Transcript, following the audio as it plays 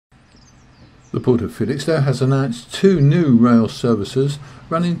The Port of Felixstowe has announced 2 new rail services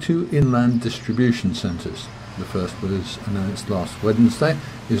running to inland distribution centres. The first was announced last Wednesday,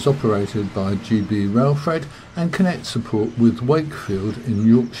 is operated by GB Rail Freight and connects the port with Wakefield in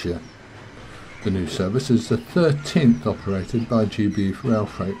Yorkshire. The new service is the 13th operated by GB Rail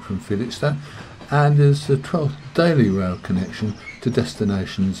Freight from Felixstowe and is the 12th daily rail connection to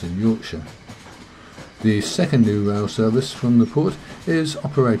destinations in Yorkshire. The second new rail service from the port is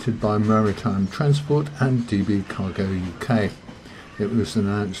operated by Maritime Transport and DB Cargo UK. It was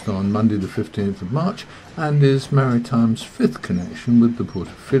announced on Monday the 15th of March and is Maritime's 5th connection with the Port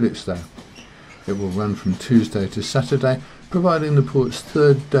of Felixstowe. It will run from Tuesday to Saturday, providing the port's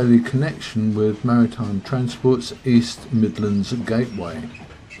 3rd daily connection with Maritime Transport's East Midlands Gateway.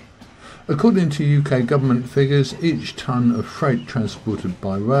 According to UK government figures, each tonne of freight transported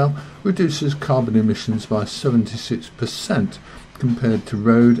by rail reduces carbon emissions by 76% compared to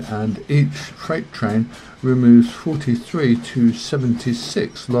road, and each freight train removes 43 to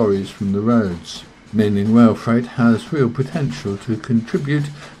 76 lorries from the roads, meaning rail freight has real potential to contribute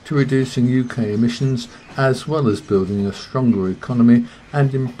to reducing UK emissions as well as building a stronger economy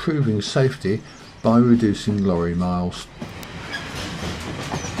and improving safety by reducing lorry miles.